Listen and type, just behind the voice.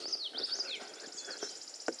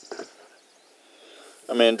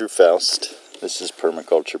I'm Andrew Faust. This is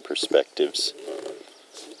Permaculture Perspectives.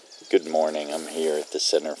 Good morning. I'm here at the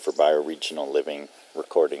Center for Bioregional Living,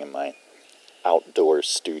 recording in my outdoor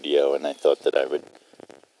studio, and I thought that I would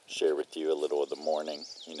share with you a little of the morning,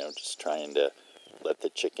 just trying to let the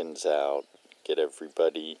chickens out, get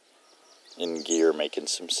everybody in gear, making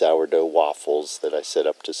some sourdough waffles that I set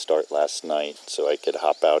up to start last night so I could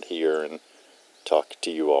hop out here and talk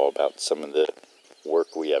to you all about some of the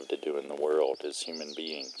work we have to do in the world as human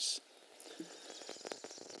beings.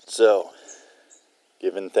 So,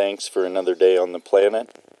 giving thanks for another day on the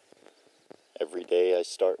planet. Every day I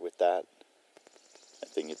start with that. I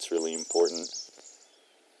think it's really important.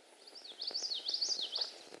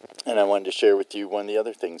 And I wanted to share with you one of the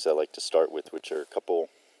other things I like to start with, which are a couple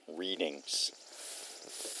readings.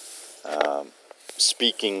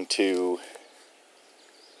 Speaking to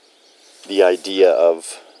the idea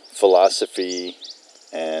of philosophy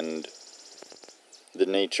and the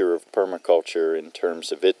nature of permaculture in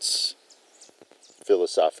terms of its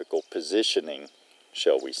philosophical positioning,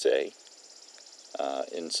 shall we say,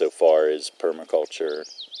 insofar as permaculture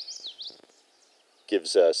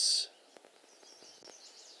gives us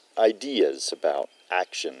ideas about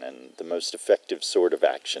action and the most effective sort of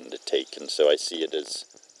action to take. And so I see it as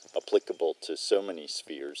applicable to so many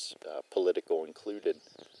spheres, political included.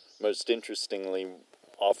 Most interestingly,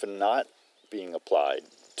 often not being applied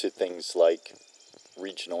to things like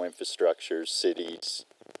regional infrastructure, cities,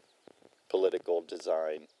 political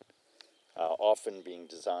design, often being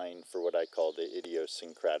designed for what I call the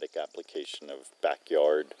idiosyncratic application of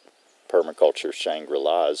backyard permaculture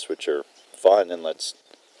Shangri-Las, which are fun, and let's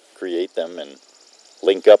create them and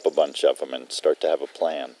link up a bunch of them and start to have a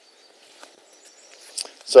plan.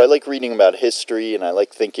 So I like reading about history, and I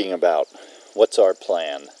like thinking about what's our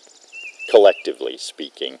plan, collectively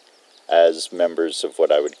speaking, as members of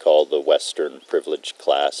what I would call the Western privileged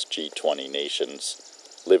class G20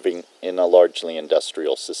 nations living in a largely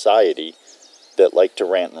industrial society that like to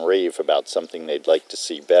rant and rave about something they'd like to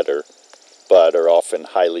see better, but are often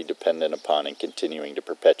highly dependent upon and continuing to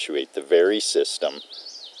perpetuate the very system,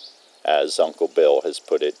 as Uncle Bill has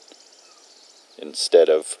put it. Instead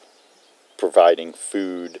of providing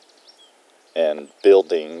food and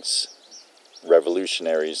buildings,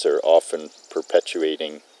 revolutionaries are often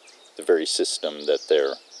perpetuating the very system that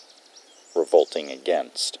they're revolting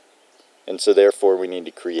against. And so therefore we need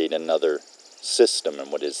to create another system. And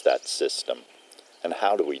what is that system? And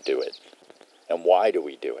how do we do it? And why do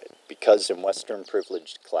we do it? Because in Western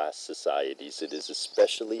privileged class societies, it is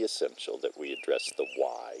especially essential that we address the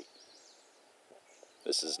why.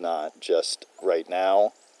 This is not just right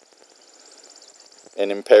now an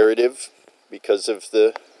imperative because of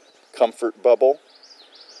the comfort bubble,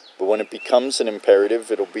 but when it becomes an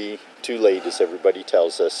imperative, it'll be too late, as everybody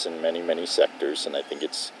tells us in many, many sectors, and I think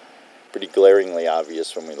it's pretty glaringly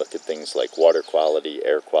obvious when we look at things like water quality,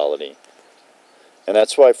 air quality. And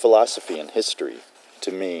that's why philosophy and history,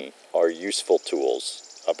 to me, are useful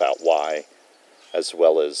tools about why, as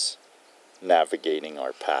well as navigating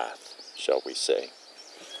our path, shall we say.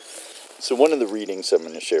 So one of the readings I'm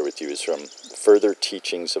going to share with you is from Further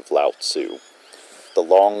Teachings of Lao Tzu, the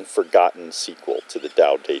long-forgotten sequel to the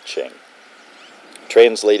Tao Te Ching,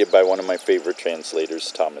 translated by one of my favorite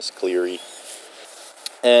translators, Thomas Cleary.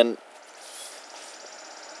 And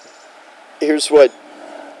here's what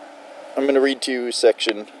I'm going to read to you,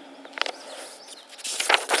 section,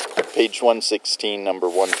 page 116, number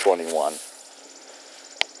 121.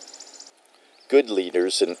 Good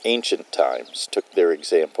leaders in ancient times took their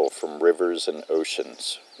example from rivers and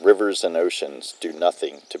oceans. Rivers and oceans do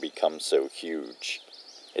nothing to become so huge.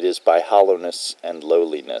 It is by hollowness and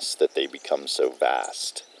lowliness that they become so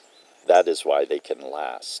vast. That is why they can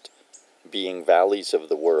last. Being valleys of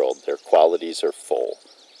the world, their qualities are full.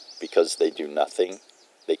 Because they do nothing,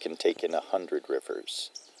 they can take in 100 rivers.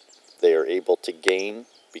 They are able to gain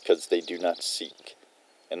because they do not seek,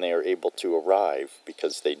 and they are able to arrive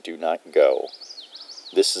because they do not go.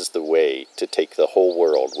 This is the way to take the whole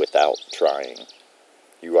world without trying.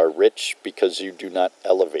 You are rich because you do not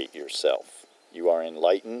elevate yourself. You are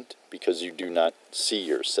enlightened because you do not see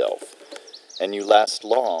yourself. And you last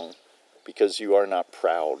long because you are not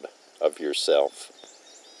proud of yourself.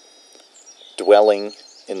 Dwelling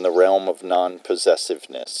in the realm of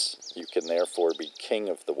non-possessiveness, you can therefore be king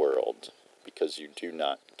of the world because you do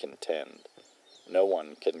not contend. No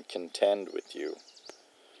one can contend with you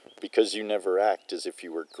because you never act as if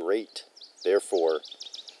you were great. Therefore,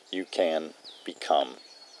 you can become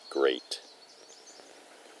great.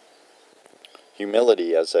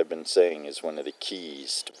 Humility, as I've been saying, is one of the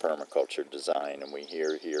keys to permaculture design, and we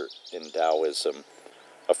hear here in Taoism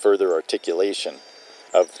a further articulation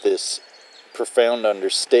of this profound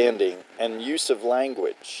understanding and use of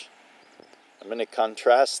language. I'm going to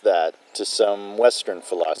contrast that to some Western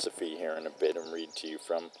philosophy here in a bit and read to you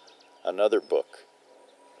from another book.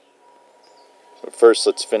 But first,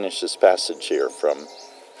 let's finish this passage here from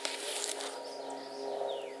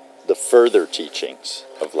the further teachings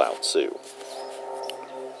of Lao Tzu.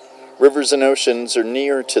 Rivers and oceans are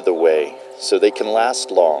near to the way, so they can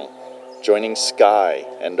last long, joining sky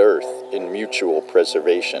and earth in mutual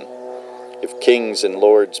preservation. If kings and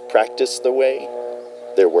lords practice the way,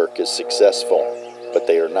 their work is successful, but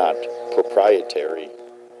they are not proprietary.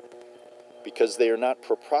 Because they are not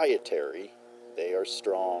proprietary, they are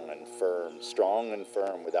strong and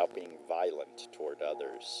firm without being violent toward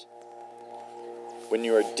others. When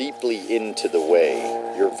you are deeply into the way,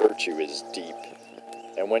 your virtue is deep.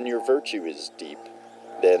 And when your virtue is deep,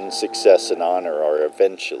 then success and honor are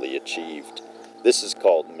eventually achieved. This is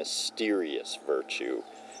called mysterious virtue.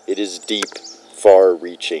 It is deep,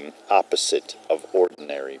 far-reaching, opposite of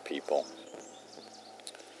ordinary people.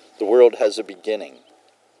 The world has a beginning,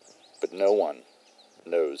 but no one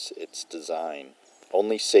knows its design.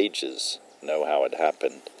 Only sages know how it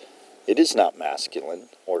happened. It is not masculine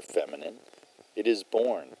or feminine. It is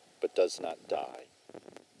born, but does not die.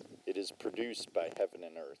 It is produced by heaven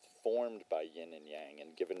and earth, formed by yin and yang,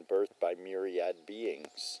 and given birth by myriad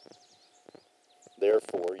beings.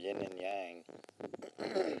 Therefore, yin and yang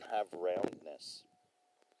have roundness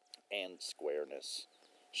and squareness,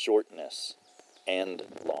 shortness and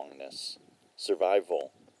longness,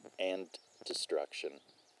 survival and destruction.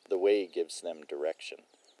 The way gives them direction.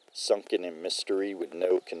 Sunken in mystery with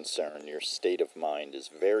no concern, your state of mind is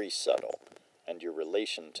very subtle, and your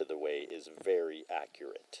relation to the way is very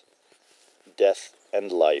accurate. Death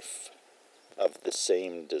and life of the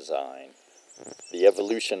same design. The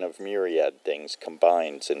evolution of myriad things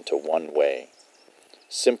combines into one way.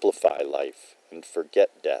 Simplify life and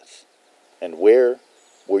forget death. And where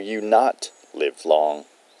will you not live long?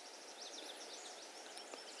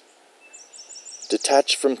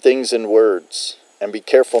 Detach from things and words, and be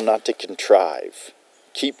careful not to contrive.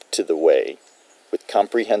 Keep to the way with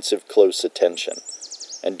comprehensive close attention,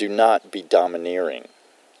 and do not be domineering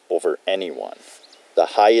over anyone. The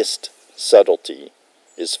highest subtlety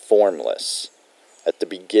is formless. At the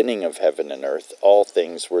beginning of heaven and earth, all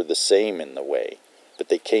things were the same in the way, but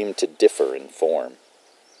they came to differ in form.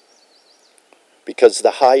 Because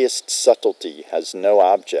the highest subtlety has no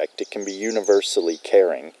object, it can be universally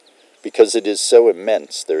caring. Because it is so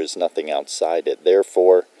immense, there is nothing outside it.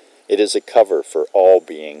 Therefore, it is a cover for all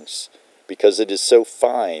beings. Because it is so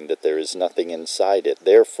fine that there is nothing inside it.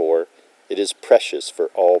 Therefore, it is precious for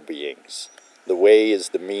all beings. The way is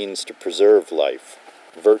the means to preserve life.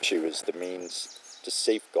 Virtue is the means to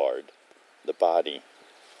safeguard the body.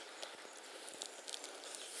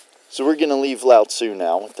 So we're going to leave Lao Tzu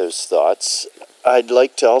now with those thoughts. I'd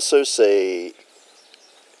like to also say,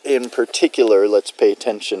 in particular, let's pay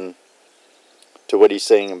attention to what he's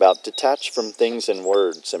saying about detach from things and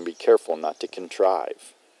words and be careful not to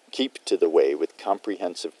contrive. Keep to the way with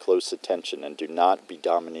comprehensive close attention and do not be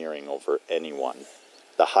domineering over anyone.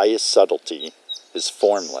 The highest subtlety is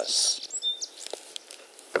formless.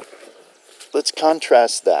 Let's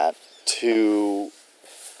contrast that to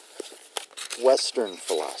Western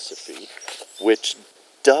philosophy, which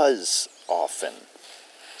does often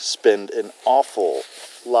spend an awful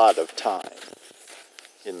lot of time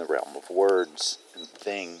in the realm of words and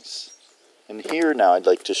things. And here now I'd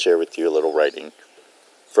like to share with you a little writing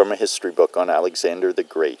from a history book on Alexander the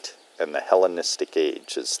Great and the Hellenistic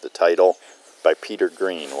Age. Is the title, by Peter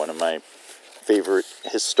Green, one of my favorite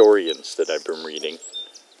historians that I've been reading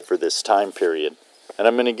for this time period. And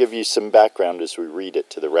I'm going to give you some background as we read it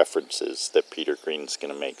to the references that Peter Green's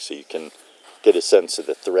going to make, so you can get a sense of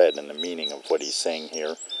the thread and the meaning of what he's saying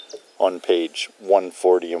here on page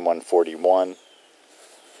 140 and 141.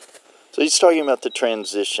 So he's talking about the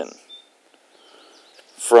transition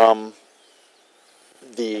from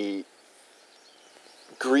the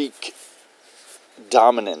Greek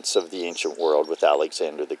dominance of the ancient world with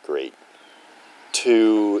Alexander the Great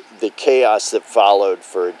to the chaos that followed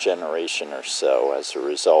for a generation or so as a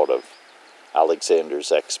result of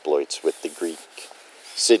Alexander's exploits with the Greek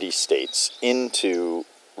city-states into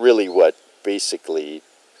really what basically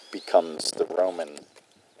becomes the Roman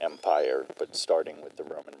Empire, but starting with the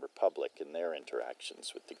Roman Republic and their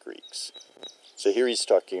interactions with the Greeks. So here he's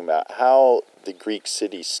talking about how the Greek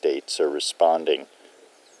city-states are responding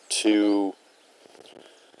to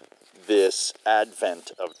this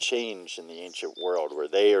advent of change in the ancient world where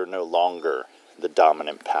they are no longer the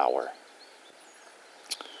dominant power.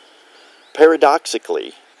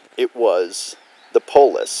 Paradoxically, it was The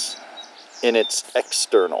polis, in its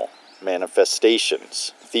external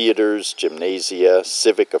manifestations, theaters, gymnasia,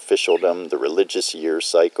 civic officialdom, the religious year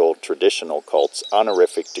cycle, traditional cults,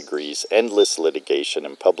 honorific degrees, endless litigation,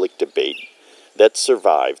 and public debate that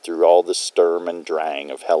survived through all the sturm and drang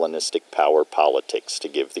of Hellenistic power politics to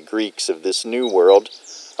give the Greeks of this new world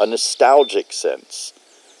a nostalgic sense,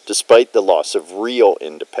 despite the loss of real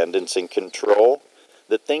independence and control,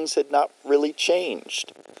 that things had not really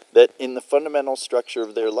changed, that in the fundamental structure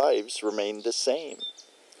of their lives remained the same.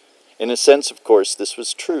 In a sense, of course, this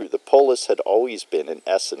was true. The polis had always been, in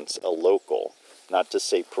essence, a local, not to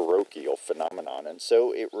say parochial phenomenon, and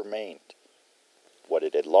so it remained. What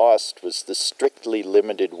it had lost was the strictly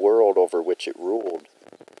limited world over which it ruled.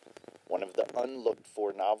 One of the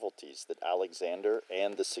unlooked-for novelties that Alexander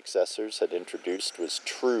and the successors had introduced was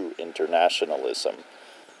true internationalism.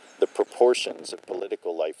 The proportions of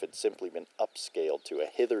political life had simply been upscaled to a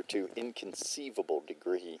hitherto inconceivable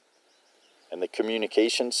degree. And the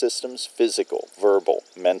communication systems, physical, verbal,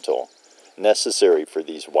 mental, necessary for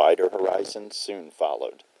these wider horizons soon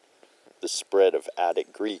followed. The spread of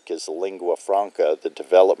Attic Greek as a lingua franca, the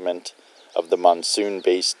development of the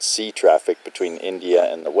monsoon-based sea traffic between India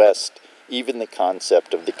and the West, even the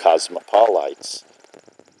concept of the cosmopolites,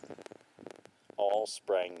 all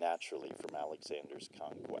sprang naturally from Alexander's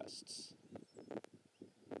conquests.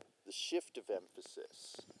 The shift of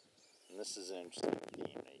emphasis, and this is an interesting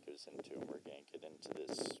theme that he goes into, and we're going to get into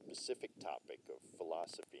this specific topic of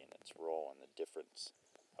philosophy and its role and the difference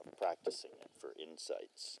of practicing it for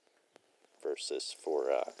insights versus for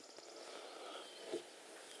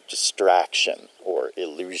distraction or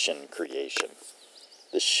illusion creation.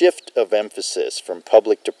 The shift of emphasis from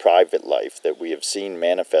public to private life that we have seen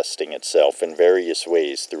manifesting itself in various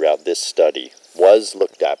ways throughout this study was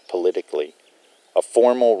looked at politically, a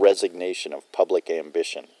formal resignation of public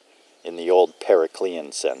ambition in the old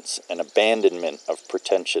Periclean sense, an abandonment of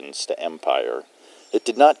pretensions to empire. It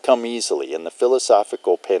did not come easily, and the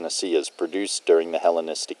philosophical panaceas produced during the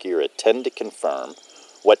Hellenistic era tend to confirm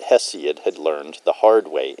what Hesiod had learned the hard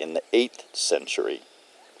way in the 8th century,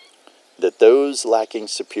 that those lacking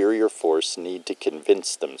superior force need to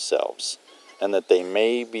convince themselves, and that they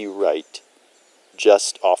may be right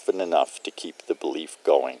just often enough to keep the belief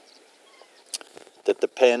going. That the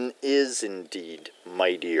pen is indeed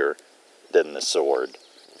mightier than the sword.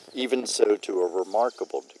 Even so, to a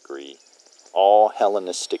remarkable degree, all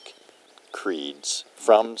Hellenistic creeds,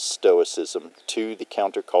 from Stoicism to the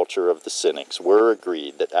counterculture of the Cynics, were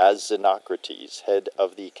agreed that as Xenocrates, head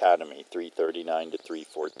of the Academy, 339 to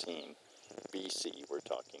 314 BC, we're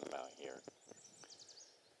talking about here,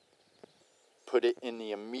 put it in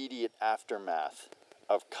the immediate aftermath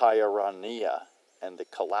of Chaeronea and the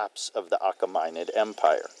collapse of the Achaemenid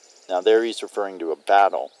Empire. Now there he's referring to a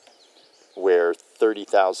battle where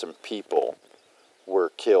 30,000 people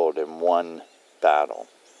were killed in one battle,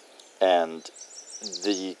 and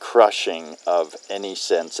the crushing of any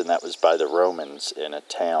sense, and that was by the Romans in a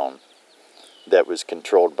town that was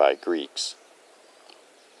controlled by Greeks.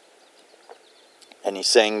 And he's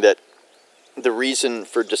saying that the reason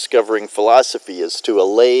for discovering philosophy is to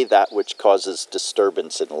allay that which causes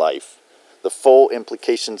disturbance in life. The full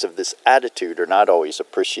implications of this attitude are not always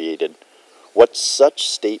appreciated. What such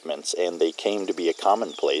statements, and they came to be a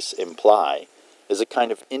commonplace, imply is a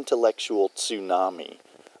kind of intellectual tsunami,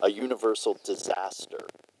 a universal disaster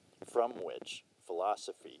from which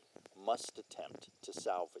philosophy must attempt to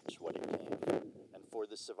salvage what it can, and for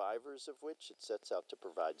the survivors of which it sets out to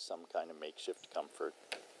provide some kind of makeshift comfort.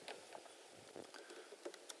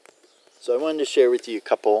 So I wanted to share with you a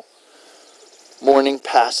couple morning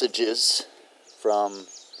passages from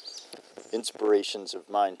inspirations of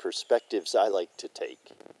mine, perspectives I like to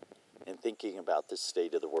take in thinking about the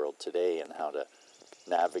state of the world today and how to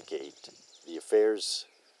navigate the affairs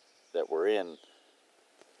that we're in.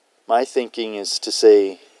 My thinking is to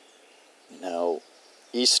say,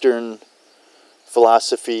 Eastern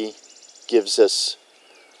philosophy gives us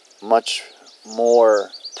much more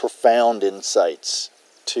profound insights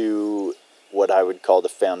to what I would call the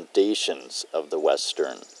foundations of the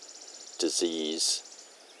Western disease,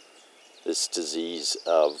 this disease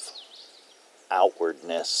of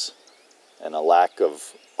outwardness and a lack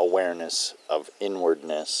of awareness of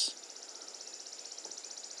inwardness.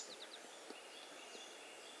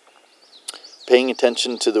 Paying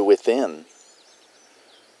attention to the within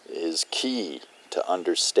is key to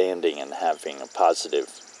understanding and having a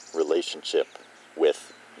positive relationship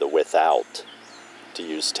with the without. To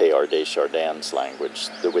use Teilhard de Chardin's language,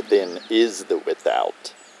 the within is the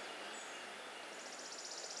without.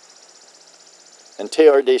 And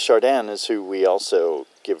Teilhard de Chardin is who we also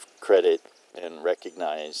give credit and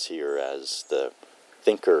recognize here as the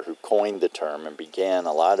thinker who coined the term and began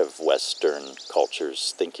a lot of Western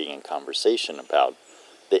culture's thinking and conversation about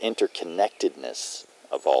the interconnectedness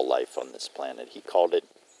of all life on this planet. He called it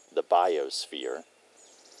the biosphere.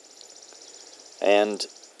 And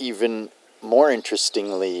even more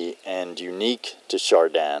interestingly and unique to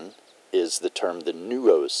Chardin is the term the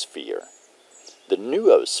noosphere. The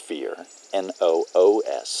noosphere,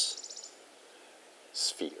 N-O-O-S,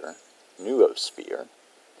 sphere, noosphere,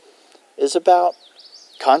 is about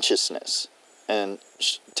consciousness. And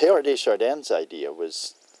Teilhard de Chardin's idea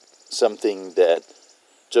was something that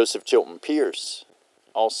Joseph Chilton Pearce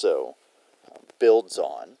also builds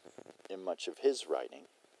on in much of his writing.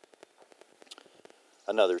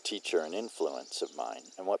 Another teacher and influence of mine.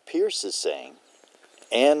 And what Pearce is saying,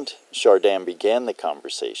 and Chardin began the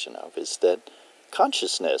conversation of, is that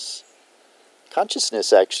consciousness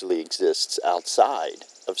actually exists outside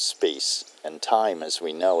of space and time as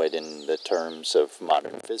we know it in the terms of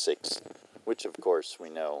modern physics, which of course we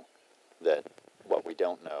know that what we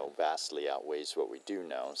don't know vastly outweighs what we do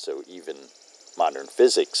know. So even modern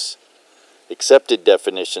physics, accepted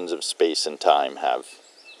definitions of space and time have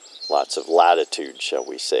lots of latitude, shall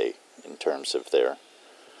we say, in terms of their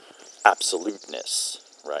absoluteness,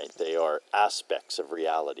 right? They are aspects of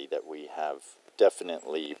reality that we have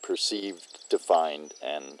definitely perceived, defined,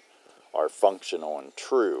 and are functional and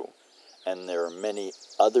true. And there are many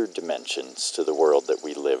other dimensions to the world that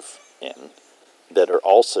we live in that are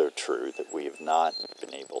also true that we have not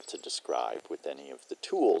been able to describe with any of the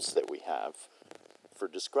tools that we have for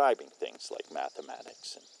describing things like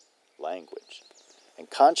mathematics and language. And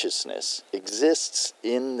consciousness exists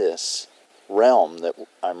in this realm that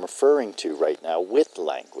I'm referring to right now with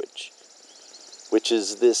language, which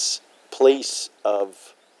is this place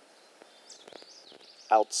of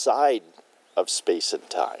outside of space and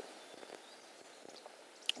time,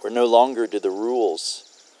 where no longer do the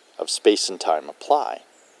rules of space and time apply.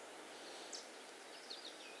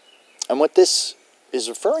 And what this is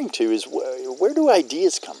referring to is where do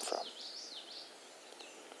ideas come from?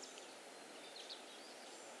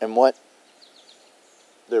 And what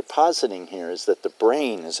they're positing here is that the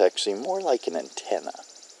brain is actually more like an antenna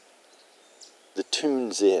that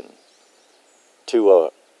tunes in to a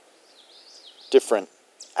different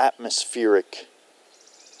atmospheric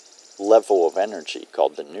level of energy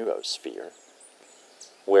called the noosphere,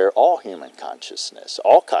 where all human consciousness,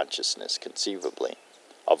 all consciousness conceivably,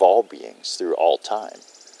 of all beings through all time,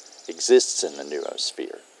 exists in the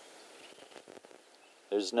noosphere.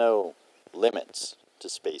 There's no limits to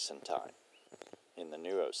space and time in the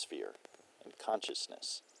noosphere and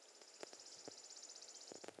consciousness.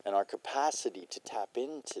 And our capacity to tap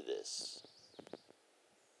into this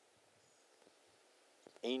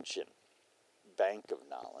ancient bank of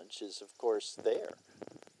knowledge is, of course, there.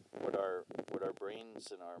 What our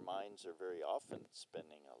brains and our minds are very often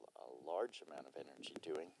spending a large amount of energy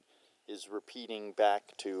doing is repeating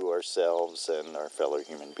back to ourselves and our fellow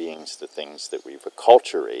human beings the things that we've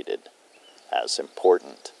acculturated as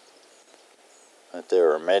important. But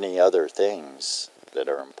there are many other things that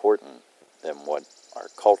are important than what our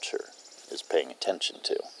culture is paying attention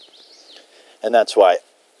to. And that's why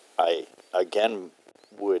I, again,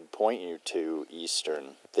 would point you to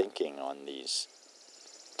Eastern thinking on these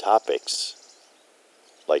topics,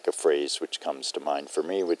 like a phrase which comes to mind for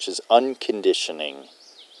me, which is unconditioning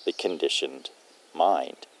the conditioned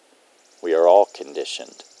mind. We are all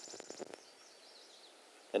conditioned.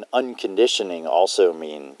 And unconditioning also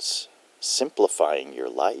means simplifying your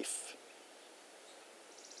life.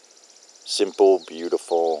 Simple,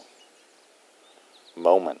 beautiful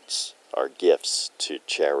moments are gifts to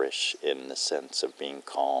cherish in the sense of being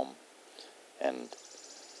calm and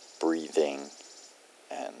breathing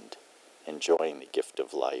and enjoying the gift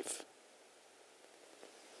of life.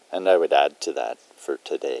 And I would add to that for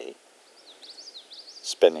today,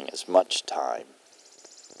 spending as much time,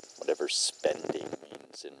 whatever spending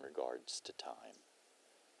means in regards to time.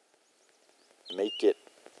 Make it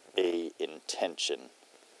an intention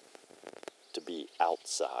to be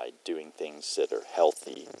outside, doing things that are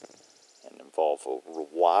healthy and involve a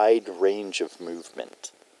wide range of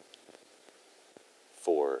movement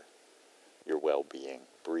for your well-being.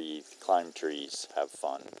 Breathe, climb trees, have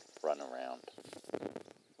fun, run around,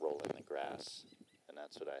 roll in the grass. And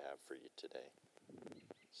that's what I have for you today.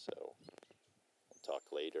 So, we'll talk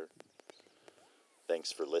later.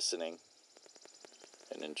 Thanks for listening,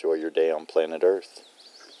 and enjoy your day on planet Earth.